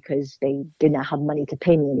of me because they did not have money to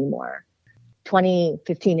pay me anymore.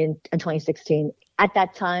 2015 and 2016, at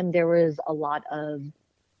that time, there was a lot of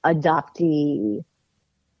adoptee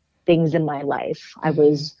things in my life. I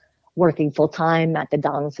was working full-time at the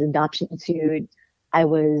Donaldson Adoption Institute. I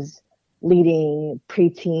was leading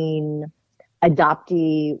preteen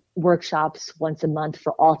adoptee workshops once a month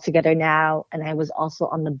for All Together Now. And I was also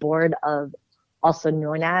on the board of Also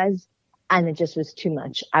Known As. And it just was too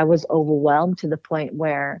much. I was overwhelmed to the point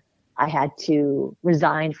where I had to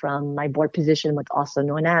resign from my board position with Also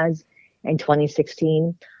Known As in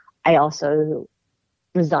 2016. I also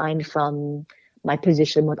resigned from my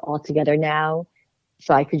position with All Together Now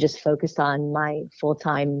so I could just focus on my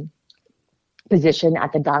full-time position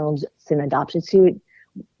at the Donaldson Adoption Institute.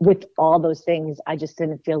 With all those things, I just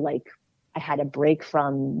didn't feel like I had a break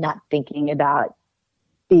from not thinking about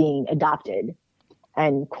being adopted.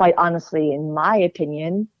 And quite honestly, in my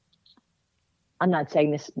opinion, I'm not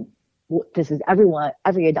saying this is every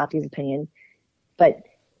adoptee's opinion, but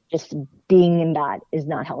just being in that is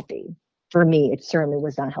not healthy. For me, it certainly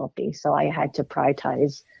was not healthy. So I had to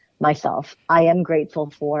prioritize myself. I am grateful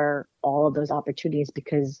for all of those opportunities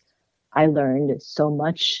because I learned so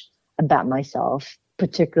much about myself,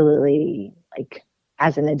 particularly like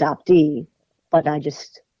as an adoptee, but I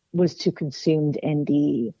just was too consumed in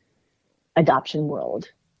the adoption world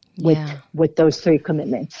with those three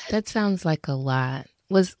commitments. That sounds like a lot.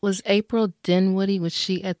 Was April Dinwoody, was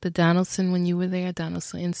she at the Donaldson when you were there,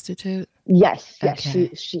 Donaldson Institute? Yes,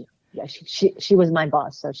 okay. She was my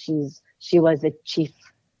boss. So she was the chief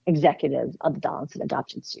executive of the Donaldson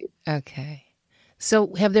Adoption Institute. Okay.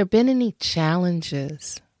 So have there been any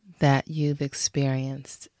challenges that you've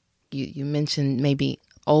experienced? You mentioned maybe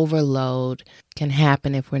overload can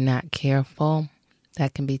happen if we're not careful.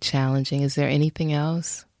 That can be challenging. Is there anything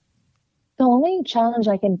else? The only challenge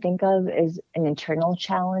I can think of is an internal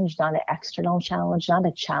challenge, not an external challenge, not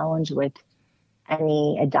a challenge with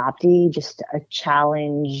any adoptee, just a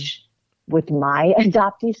challenge with my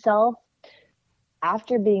adoptee self.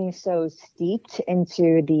 After being so steeped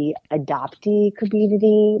into the adoptee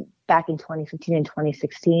community back in 2015 and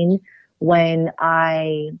 2016, when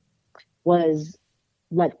I was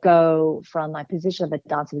let go from my position of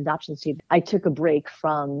adoption student, I took a break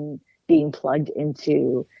from being plugged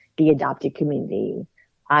into the adoptee community.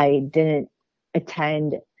 I didn't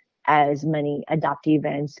attend as many adoptee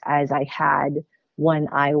events as I had when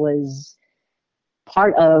I was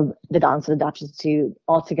part of the Donaldson Adoption Institute,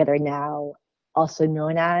 altogether now also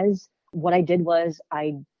known as. What I did was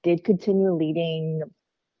I did continue leading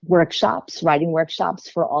workshops, writing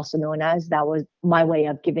workshops for also known as. That was my way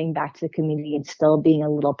of giving back to the community and still being a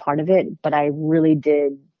little part of it. But I really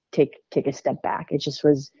did take a step back. It just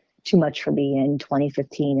was too much for me in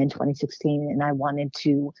 2015 and 2016. And I wanted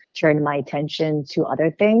to turn my attention to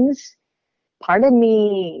other things. Part of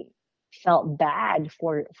me felt bad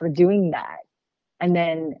for doing that. And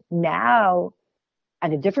then now,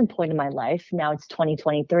 at a different point in my life, now it's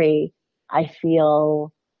 2023, I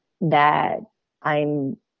feel that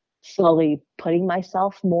I'm slowly putting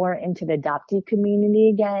myself more into the adoptee community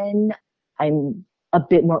again. I'm a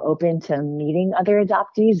bit more open to meeting other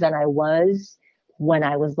adoptees than I was when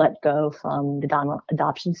I was let go from the Donald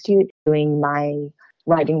Adoption Institute, doing my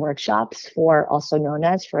writing workshops for also known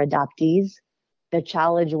as for adoptees. The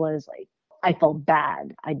challenge was like, I felt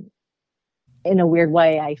bad. In a weird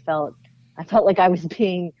way, I felt like I was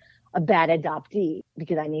being a bad adoptee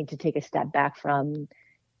because I need to take a step back from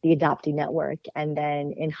the adoptee network. And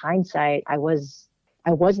then in hindsight, I was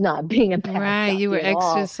not being a bad Right, adoptee you were at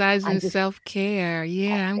all. exercising self-care.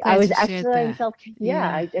 Yeah, I'm I glad was you shared exercising that. self-care.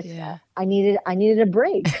 Yeah. I needed a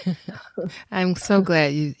break. I'm so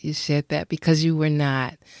glad you shared that because you were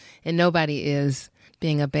not, and nobody is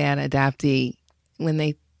being a bad adoptee when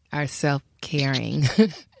they are self-caring.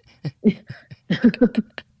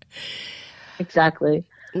 Exactly.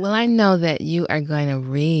 Well, I know that you are going to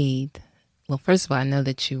read. Well, first of all, I know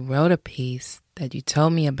that you wrote a piece that you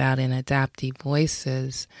told me about in Adoptee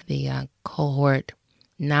Voices, the cohort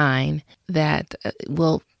 9, that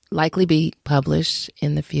will likely be published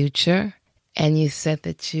in the future. And you said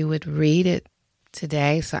that you would read it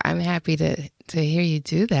today. So I'm happy to hear you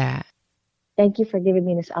do that. Thank you for giving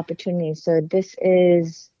me this opportunity. So this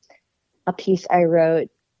is a piece I wrote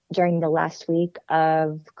during the last week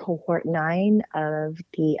of cohort 9 of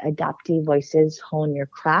the Adoptee Voices Hone Your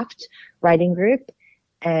Craft writing group.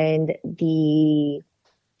 And the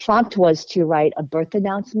prompt was to write a birth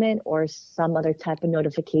announcement or some other type of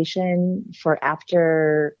notification for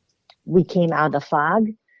after we came out of the fog.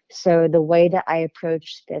 So the way that I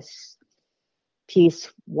approached this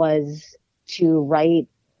piece was to write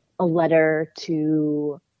a letter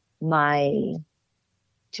to my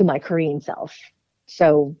Korean self.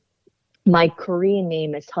 So my Korean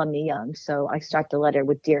name is Hami Young. So I start the letter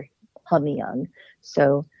with Dear Hami Young.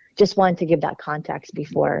 So just wanted to give that context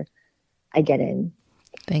before I get in.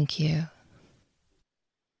 Thank you.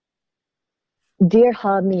 Dear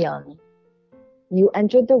Hami Young, you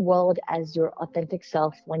entered the world as your authentic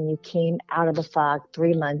self when you came out of the fog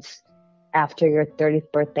 3 months after your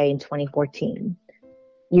 30th birthday in 2014.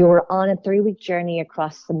 You were on a 3-week journey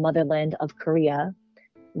across the motherland of Korea,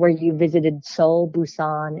 where you visited Seoul,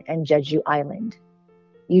 Busan, and Jeju Island.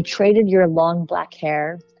 You traded your long black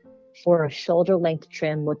hair for a shoulder-length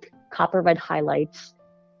trim with copper red highlights,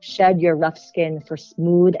 shed your rough skin for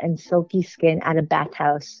smooth and silky skin at a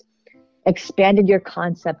bathhouse, expanded your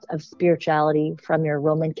concept of spirituality from your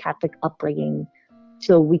Roman Catholic upbringing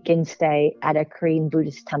to a weekend stay at a Korean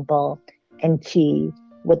Buddhist temple and tea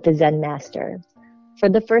with the Zen master. For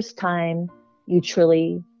the first time, you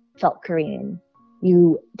truly felt Korean.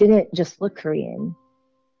 You didn't just look Korean.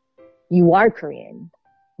 You are Korean.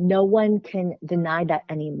 No one can deny that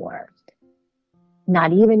anymore.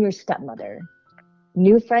 Not even your stepmother.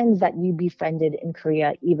 New friends that you befriended in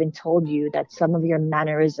Korea even told you that some of your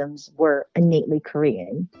mannerisms were innately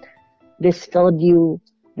Korean. This filled you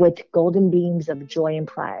with golden beams of joy and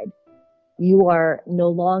pride. You are no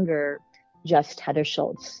longer just Heather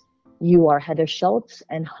Schultz. You are Heather Schultz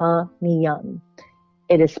and Ha Mi Young.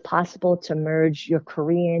 It is possible to merge your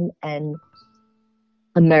Korean and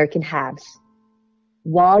American halves.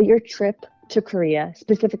 While your trip to Korea,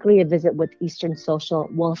 specifically a visit with Eastern Social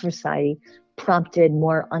Welfare Society, prompted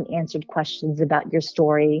more unanswered questions about your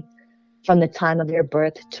story from the time of your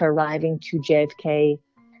birth to arriving to JFK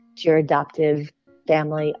to your adoptive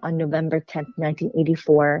family on November 10th,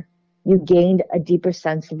 1984, you gained a deeper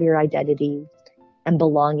sense of your identity. and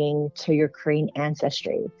belonging to your Korean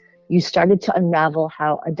ancestry. You started to unravel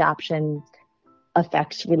how adoption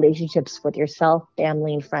affects relationships with yourself,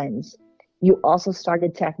 family, and friends. You also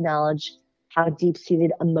started to acknowledge how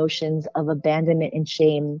deep-seated emotions of abandonment and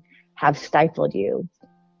shame have stifled you.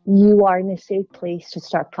 You are in a safe place to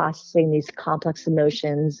start processing these complex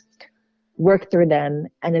emotions, work through them,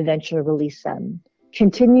 and eventually release them.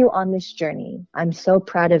 Continue on this journey. I'm so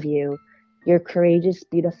proud of you. You're courageous,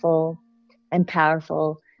 beautiful, and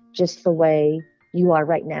powerful, just the way you are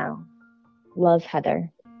right now. Love,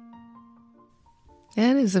 Heather.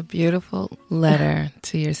 That is a beautiful letter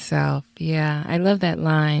to yourself. Yeah, I love that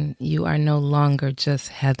line. You are no longer just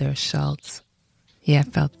Heather Schultz. Yeah, I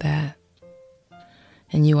felt that.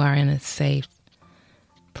 And you are in a safe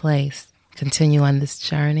place. Continue on this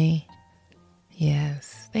journey.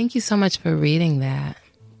 Yes. Thank you so much for reading that.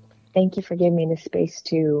 Thank you for giving me the space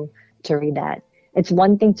to read that. It's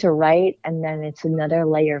one thing to write, and then it's another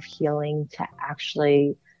layer of healing to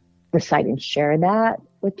actually recite and share that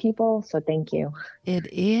with people. So thank you. It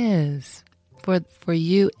is for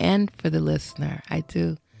you and for the listener. I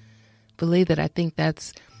do believe that. I think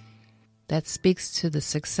that speaks to the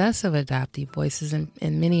success of Adoptee Voices and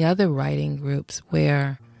many other writing groups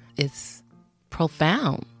where it's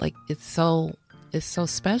profound. Like it's so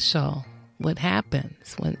special what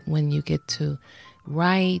happens when you get to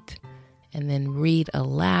write and then read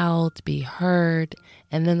aloud, be heard,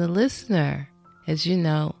 and then the listener, as you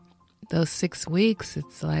know, those 6 weeks,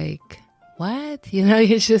 it's like, what? You know,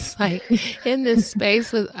 you're just like in this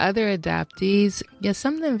space with other adoptees. Yeah,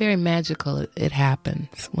 something very magical. It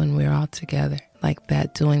happens when we're all together like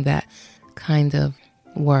that, doing that kind of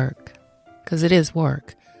work. Because it is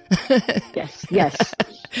work. Yes.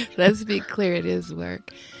 Let's be clear, it is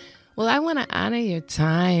work. Well, I want to honor your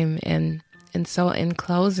time. And so in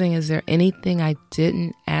closing, is there anything I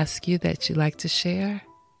didn't ask you that you'd like to share?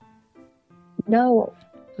 No.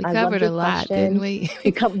 We covered a lot, didn't we?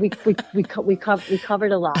 We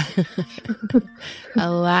covered a lot. A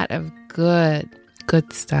lot of good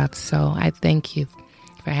stuff. So I thank you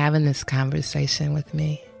for having this conversation with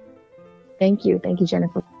me. Thank you,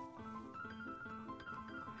 Jennifer.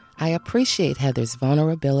 I appreciate Heather's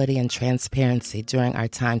vulnerability and transparency during our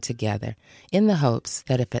time together, in the hopes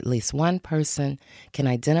that if at least one person can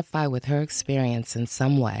identify with her experience in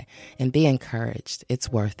some way and be encouraged, it's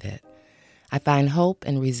worth it. I find hope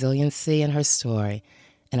and resiliency in her story,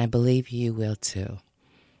 and I believe you will too.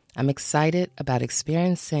 I'm excited about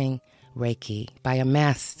experiencing Reiki by a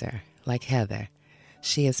master like Heather.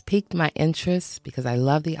 She has piqued my interest because I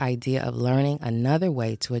love the idea of learning another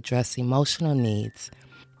way to address emotional needs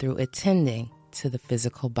through attending to the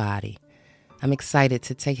physical body. I'm excited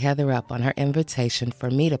to take Heather up on her invitation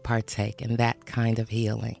for me to partake in that kind of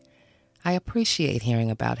healing. I appreciate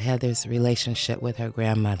hearing about Heather's relationship with her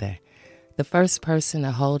grandmother, the first person to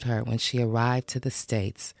hold her when she arrived to the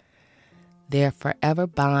States. Their forever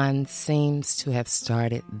bond seems to have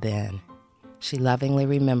started then. She lovingly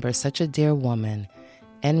remembers such a dear woman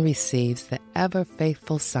and receives the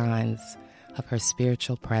ever-faithful signs of her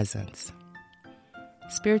spiritual presence.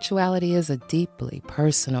 Spirituality is a deeply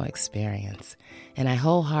personal experience, and I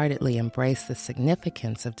wholeheartedly embrace the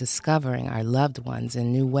significance of discovering our loved ones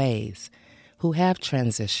in new ways, who have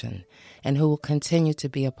transitioned and who will continue to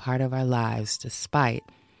be a part of our lives despite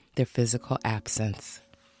their physical absence.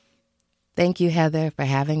 Thank you, Heather, for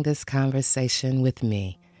having this conversation with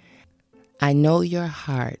me. I know your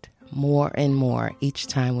heart more and more each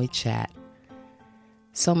time we chat.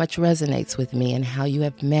 So much resonates with me in how you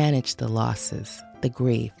have managed the losses, the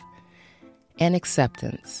grief, and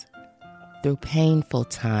acceptance through painful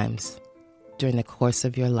times during the course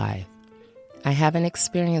of your life. I haven't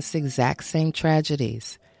experienced the exact same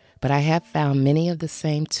tragedies, but I have found many of the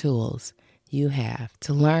same tools you have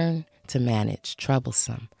to learn to manage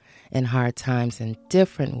troublesome and hard times in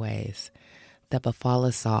different ways that befall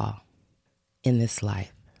us all in this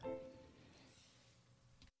life.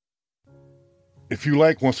 If you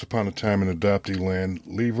like Once Upon a Time in Adoptee Land,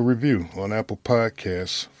 leave a review on Apple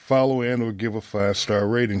Podcasts, follow and or give a 5-star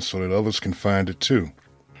rating so that others can find it too.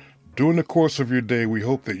 During the course of your day, we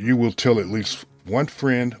hope that you will tell at least one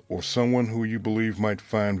friend or someone who you believe might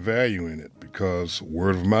find value in it, because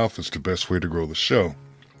word of mouth is the best way to grow the show.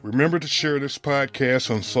 Remember to share this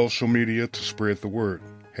podcast on social media to spread the word.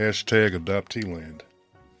 #AdopteeLand.